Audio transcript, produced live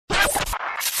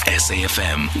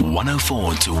SAFM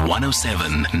 104 to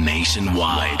 107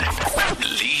 nationwide.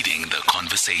 Leading the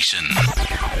conversation.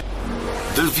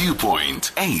 The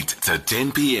Viewpoint, 8 to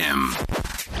 10 p.m.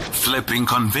 Flipping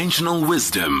conventional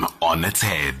wisdom on its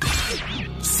head.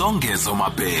 Songezo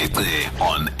Mapete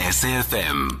on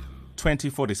SAFM.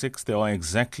 2046, there are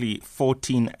exactly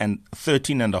 13 and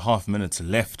a half minutes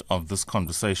left of this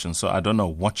conversation. So I don't know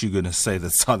what you're going to say that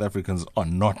South Africans are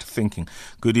not thinking.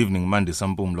 Good evening, Mandisa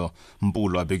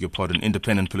Mpulo, I beg your pardon,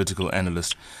 independent political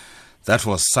analyst. That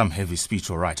was some heavy speech,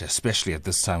 all right, especially at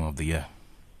this time of the year.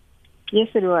 Yes,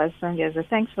 it was, Sangeza.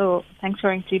 Thanks for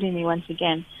including me once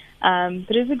again.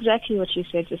 But it's exactly what you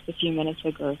said just a few minutes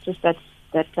ago. Just that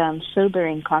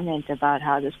sobering comment about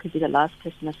how this could be the last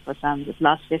Christmas for some, the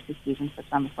last festive season for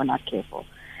some if we're not careful.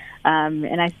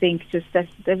 And I think just that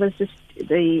was just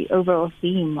the overall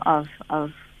theme of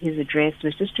his address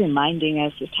was just reminding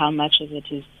us just how much of it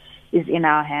is in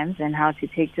our hands and how to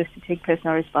take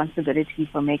personal responsibility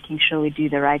for making sure we do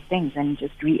the right things and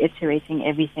just reiterating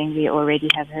everything we already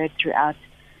have heard throughout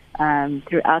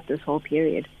this whole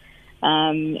period.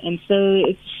 And so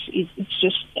it's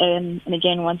just, and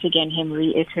again, once again, him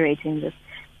reiterating this.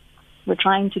 We're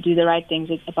trying to do the right things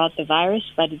about the virus,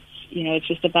 but it's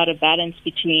just about a balance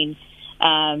between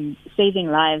saving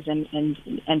lives and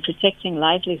protecting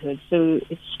livelihoods. So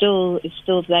it's still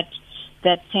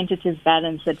that tentative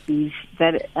balance that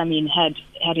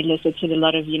had elicited a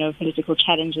lot of political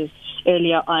challenges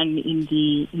earlier on in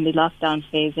the lockdown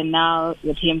phase, and now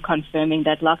with him confirming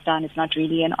that lockdown is not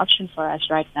really an option for us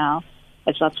right now.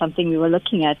 It's not something we were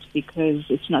looking at because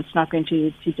it's not going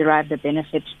to derive the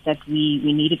benefit that we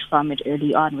needed from it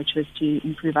early on, which was to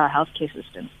improve our healthcare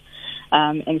systems.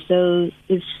 And so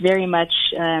it's very much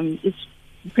it's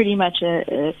pretty much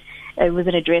it was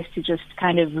an address to just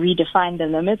kind of redefine the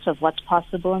limits of what's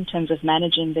possible in terms of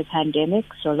managing the pandemic.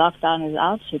 So lockdown is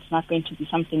out. So it's not going to be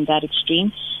something that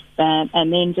extreme.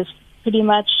 And then just pretty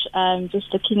much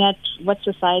just looking at what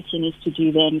society needs to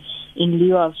do then in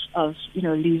lieu of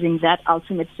losing that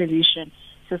ultimate solution.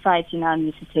 Society now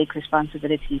needs to take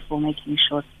responsibility for making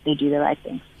sure they do the right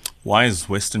thing. Why is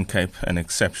Western Cape an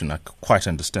exception? I quite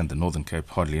understand the Northern Cape,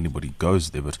 hardly anybody goes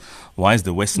there, but why is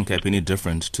the Western Cape any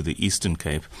different to the Eastern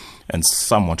Cape and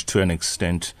somewhat to an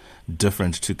extent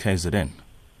different to KZN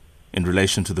in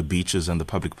relation to the beaches and the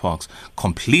public parks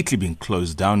completely being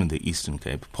closed down in the Eastern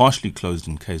Cape, partially closed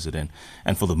in KZN,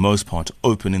 and for the most part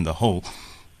open in the whole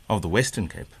of the Western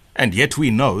Cape? And yet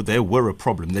we know there were a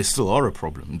problem. There still are a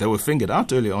problem. They were fingered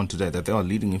out earlier on today that there are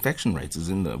leading infection rates as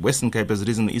in the Western Cape, as it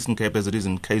is in the Eastern Cape, as it is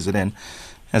in KZN,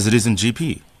 as it is in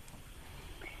GP.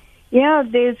 Yeah,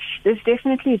 there's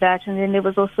definitely that. And then there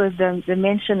was also the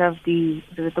mention of the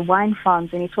wine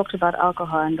farms, and he talked about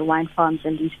alcohol and the wine farms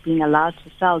and these being allowed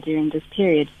to sell during this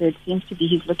period. So it seems to be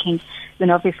he's looking, then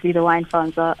obviously the wine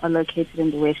farms are located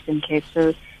in the Western Cape.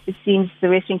 So it seems the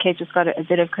Western Cape just got a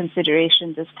bit of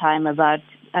consideration this time about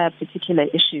particular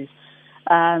issues.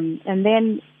 And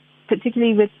then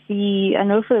particularly with I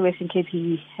know for the Western Cape,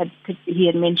 he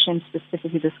had mentioned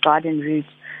specifically this garden route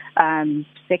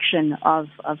section of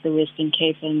the Western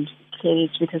Cape, and clearly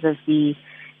it's because of the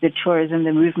tourism,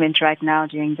 the movement right now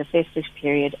during the festive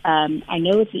period. I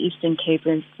know with the Eastern Cape,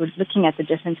 we're looking at the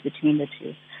difference between the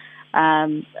two.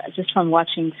 Just from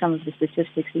watching some of the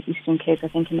statistics, the Eastern Cape, I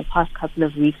think in the past couple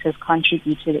of weeks has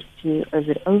contributed to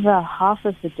over half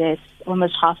of the deaths,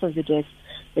 almost half of the deaths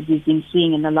that we've been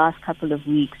seeing in the last couple of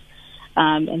weeks.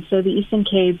 And so the Eastern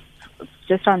Cape,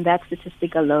 just on that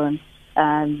statistic alone,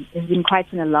 has been quite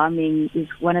is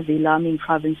one of the alarming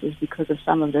provinces because of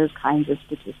some of those kinds of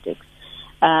statistics.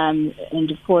 And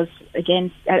of course,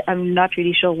 again, I'm not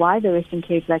really sure why the Western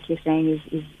Cape, like you're saying,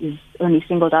 is only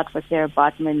singled out for Sarah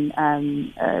Bartman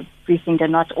precinct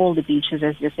and not all the beaches,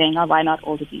 as you're saying. Why not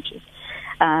all the beaches?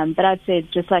 But I'd say,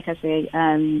 just like I say,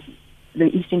 the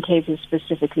Eastern Cape is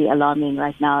specifically alarming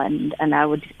right now, and I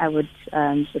would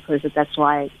suppose that's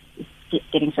why it's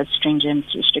getting such stringent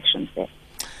restrictions there.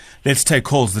 Let's take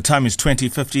calls. The time is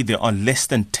 20:50. There are less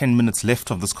than 10 minutes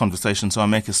left of this conversation, so I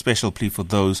make a special plea for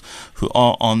those who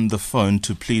are on the phone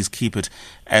to please keep it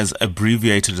as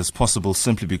abbreviated as possible,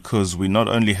 simply because we not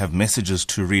only have messages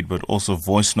to read but also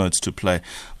voice notes to play.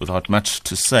 Without much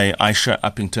to say, Aisha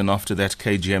Uppington after that,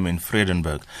 KGM in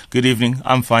Vredenburg. Good evening.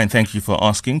 I'm fine. Thank you for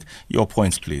asking. Your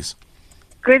points, please.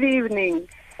 Good evening.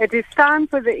 It is time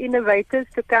for the innovators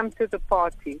to come to the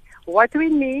party. What we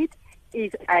need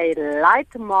is a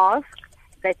light mask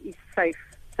that is safe.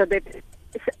 So that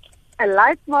it's a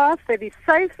light mask that is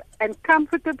safe and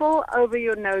comfortable over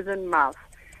your nose and mouth.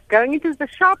 Going into the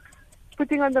shops,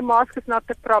 putting on the mask is not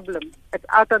the problem. It's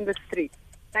out on the street.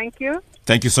 Thank you.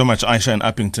 Thank you so much, Aisha and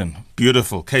Uppington.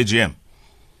 Beautiful. KGM.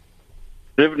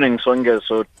 Good evening,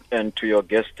 Songezo, and to your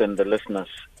guest and the listeners.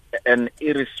 An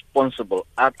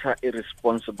utter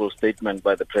irresponsible statement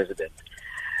by the president.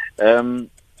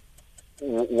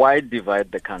 Why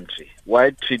divide the country?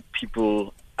 Why treat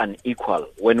people unequal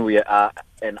when we are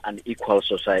an unequal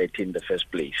society in the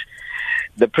first place?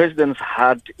 The president's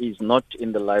heart is not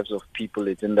in the lives of people;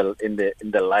 it's in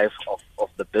the life of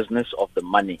the business, of the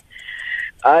money.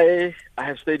 I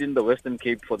have stayed in the Western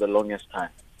Cape for the longest time,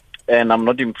 and I'm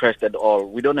not impressed at all.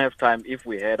 We don't have time. If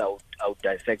we had, I would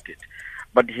dissect it.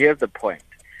 But here's the point.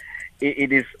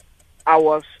 It is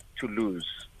ours to lose.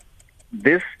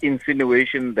 This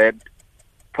insinuation that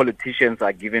politicians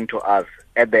are given to us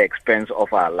at the expense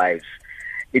of our lives,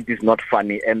 it is not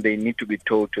funny, and they need to be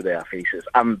told to their faces.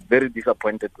 I'm very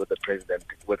disappointed with the president,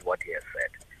 with what he has said.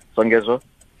 Songezo,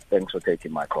 thanks for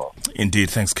taking my call. Indeed,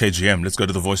 thanks, KGM. Let's go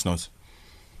to the voice notes.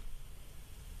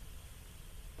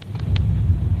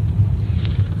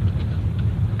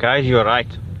 Guys, you're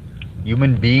right.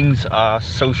 Human beings are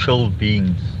social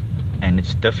beings, and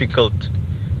it's difficult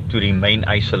to remain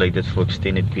isolated for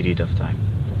extended period of time.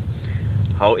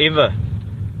 However,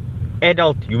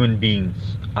 adult human beings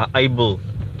are able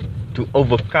to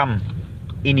overcome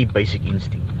any basic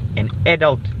instinct. An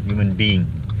adult human being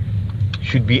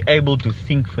should be able to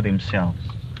think for themselves,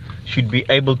 should be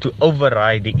able to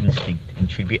override the instinct, and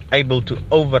should be able to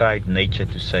override nature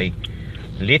to say,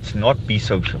 let's not be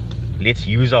social. Let's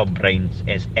use our brains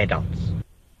as adults.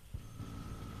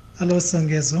 Hello,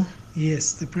 Songezo.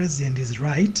 Yes, the president is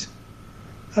right.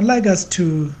 I'd like us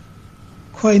to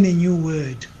coin a new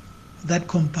word that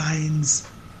combines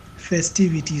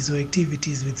festivities or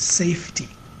activities with safety.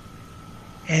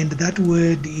 And that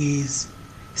word is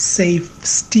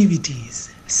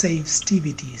safe-stivities.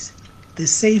 Safe-stivities. The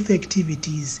safe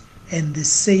activities and the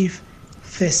safe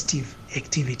festive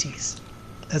activities.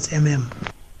 That's MM.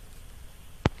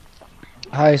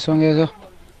 Hi, Songezo.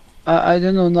 I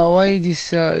don't know now why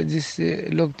this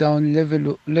lockdown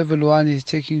level 1 is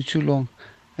taking too long.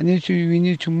 We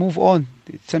need to move on.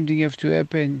 Something have to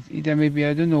happen. Either maybe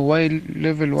I don't know why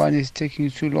level 1 is taking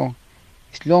too long.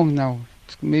 It's long now.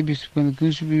 Maybe it's going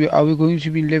to be. Are we going to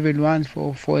be in level 1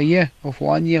 for a year or for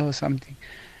 1 year or something?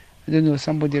 I don't know.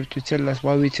 Somebody have to tell us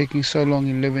why we're taking so long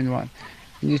in level 1.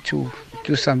 We need to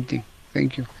do something.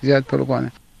 Thank you. Ziad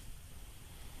Polokwane.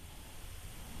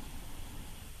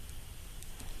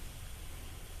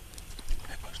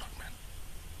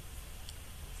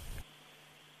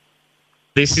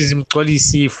 This is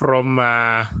Mkolisi from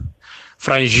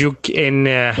Franjuk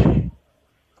in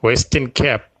Western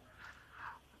Cape.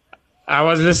 I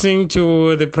was listening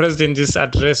to the president's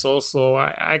address also.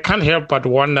 I can't help but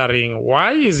wondering,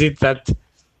 why is it that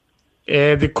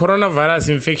the coronavirus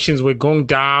infections were going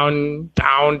down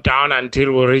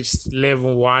until we reached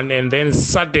level 1, and then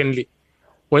suddenly,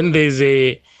 when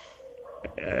there's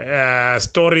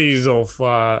stories of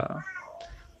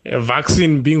a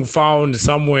vaccine being found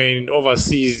somewhere in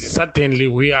overseas, certainly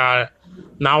we are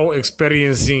now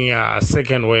experiencing a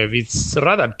second wave. It's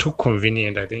rather too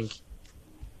convenient, I think.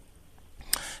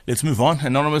 Let's move on.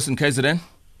 Anonymous in KZN.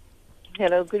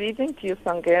 Hello, good evening to you,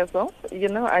 Songezo.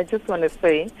 I just want to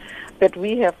say that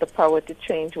we have the power to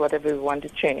change whatever we want to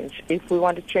change. If we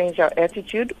want to change our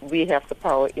attitude, we have the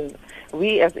power.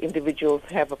 We as individuals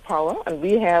have a power, and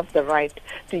we have the right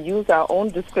to use our own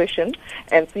discretion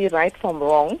and see right from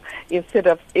wrong, instead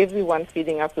of everyone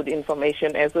feeding us with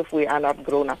information as if we are not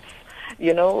grown-ups.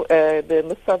 The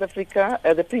Miss South Africa,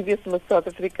 the previous Miss South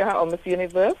Africa or Miss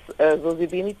Universe,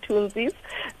 Zozibini Tulzi's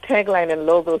tagline and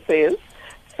logo says,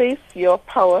 "Face your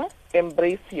power,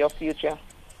 embrace your future."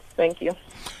 Thank you.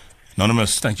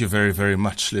 Anonymous, thank you very, very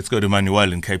much. Let's go to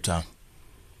Manuel in Cape Town.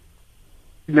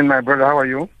 Evening, my brother. How are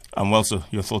you? I'm well, sir.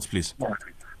 Your thoughts, please.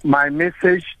 My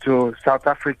message to South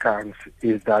Africans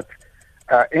is that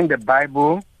in the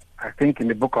Bible, I think in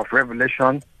the book of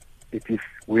Revelation,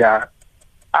 we are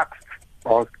asked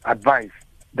or advised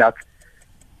that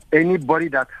anybody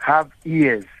that have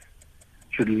ears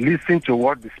should listen to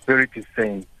what the Spirit is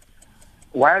saying.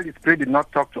 While the Spirit did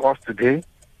not talk to us today,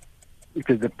 it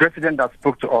is the President that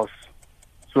spoke to us.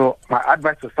 So my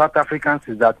advice to South Africans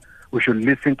is that we should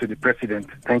listen to the President.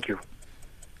 Thank you.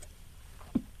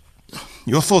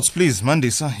 Your thoughts, please,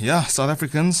 Mandisa. Yeah, South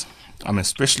Africans, I'm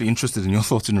especially interested in your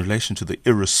thoughts in relation to the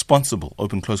irresponsible,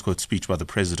 open close quote, speech by the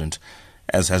President,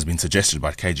 as has been suggested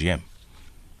by KGM.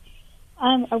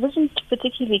 I wasn't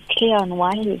particularly clear on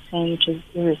why he was saying it was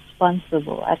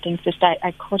irresponsible. I think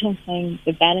I caught him saying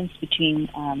the balance between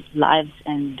lives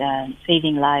and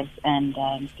saving lives, and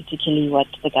particularly what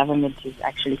the government is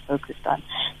actually focused on.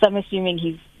 So I'm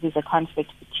assuming there's a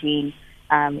conflict between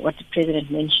what the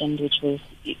president mentioned, which was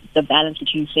the balance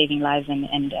between saving lives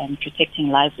and protecting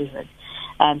livelihood.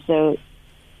 So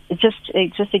it's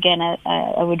just again,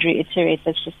 I would reiterate,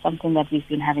 that's just something that we've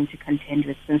been having to contend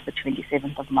with since the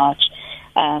 27th of March.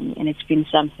 And it's been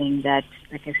something that,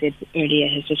 like I said earlier,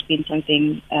 has just been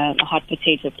something, a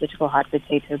political hot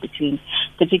potato between,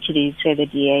 particularly, say, the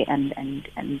DA and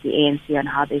the ANC on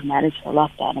how they've managed the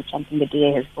lockdown. It's something the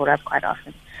DA has brought up quite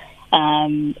often.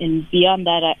 And beyond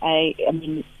that, I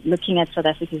mean, looking at South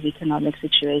Africa's economic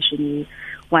situation,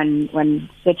 one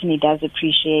certainly does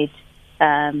appreciate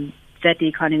that the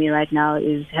economy right now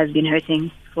has been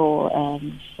hurting for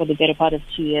the better part of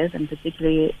 2 years, and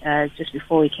particularly just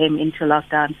before we came into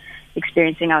lockdown,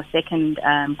 experiencing our second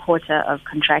quarter of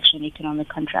economic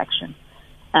contraction.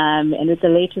 And with the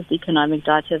latest economic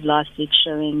data of last week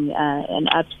showing an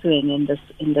upswing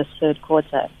in this third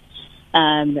quarter,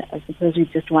 I suppose we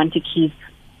just want to keep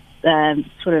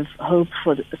sort of hope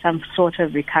for some sort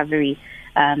of recovery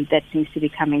that seems to be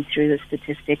coming through the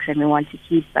statistics, and we want to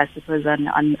keep, I suppose,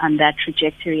 on that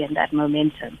trajectory and that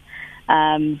momentum.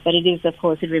 But it is, of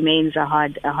course, it remains a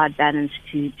hard balance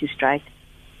to strike.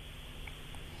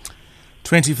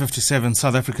 2057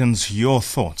 South Africans, your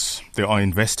thoughts. There are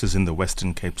investors in the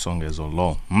Western Cape, Songezo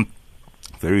Law.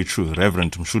 Very true,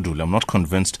 Reverend Mshudula. I'm not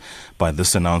convinced by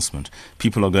this announcement.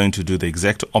 People are going to do the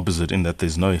exact opposite in that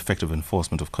there's no effective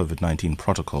enforcement of COVID-19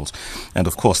 protocols. And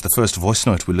of course, the first voice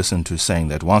note we listened to saying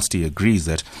that whilst he agrees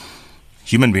that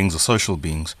human beings are social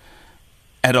beings,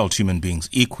 adult human beings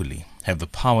equally have the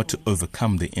power to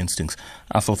overcome their instincts.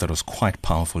 I thought that was quite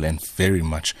powerful and very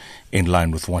much in line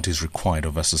with what is required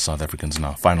of us as South Africans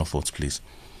now. Final thoughts, please.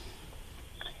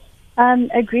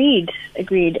 Agreed.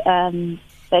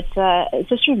 But it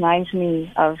just reminds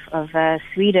me of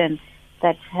Sweden,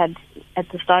 that had, at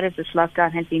the start of this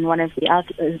lockdown, had been one of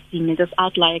this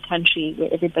outlier country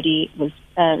where everybody was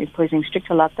imposing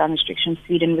stricter lockdown restrictions.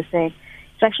 Sweden was saying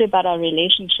it's actually about our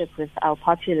relationship with our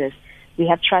populace. We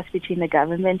have trust between the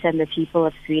government and the people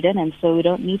of Sweden, and so we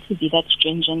don't need to be that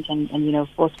stringent and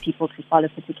force people to follow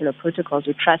particular protocols.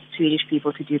 We trust Swedish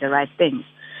people to do the right things.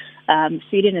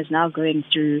 Sweden is now going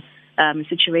through a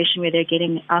situation where they're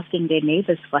asking their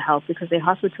neighbors for help because their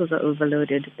hospitals are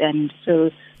overloaded, and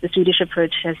so the Swedish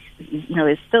approach is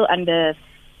still under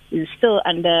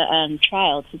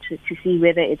trial to see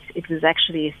whether it was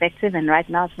actually effective. And right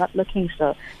now, it's not looking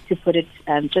so. To put it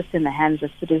just in the hands of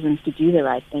citizens to do the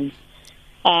right things,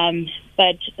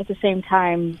 but at the same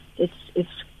time, it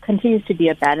continues to be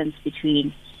a balance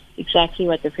between exactly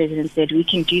what the president said. We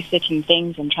can do certain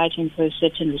things and try to impose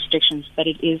certain restrictions, but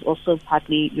it is also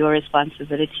partly your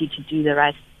responsibility to do the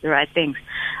right things.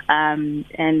 And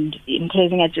in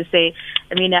closing, I'd just say,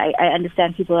 I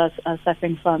understand people are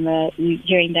suffering from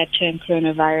hearing that term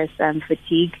coronavirus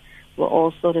fatigue. We're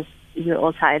all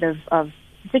tired of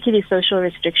particularly social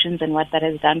restrictions and what that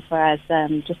has done for us,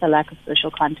 just a lack of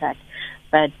social contact.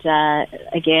 But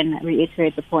again,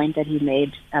 reiterate the point that he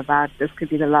made about this could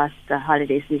be the last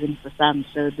holiday season for some.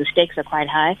 So the stakes are quite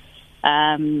high.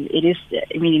 It's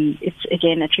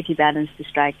again a tricky balance to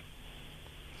strike.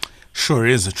 Sure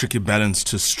is a tricky balance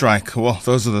to strike. Well,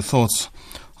 those are the thoughts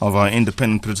of our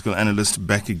independent political analyst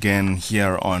back again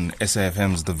here on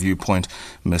SAFM's The Viewpoint,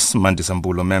 Ms. Mandisa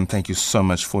Mpulo. Ma'am, thank you so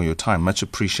much for your time. Much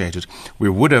appreciated. We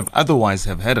would have otherwise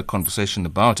have had a conversation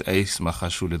about Ace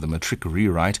Magashule, the Matric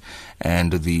rewrite,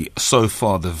 and the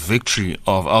victory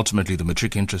of ultimately the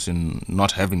Matric interest in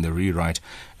not having the rewrite,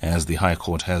 as the High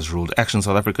Court has ruled. Action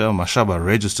South Africa, Mashaba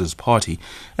registers party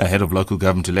ahead of local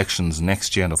government elections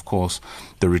next year, and of course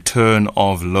the return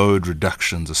of load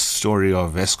reductions, a story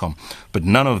of Eskom. But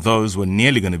none of those were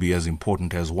nearly going to be as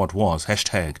important as what was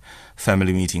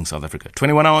 #Family Meeting South Africa.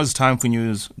 21 hours, time for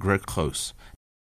news. Greg Close.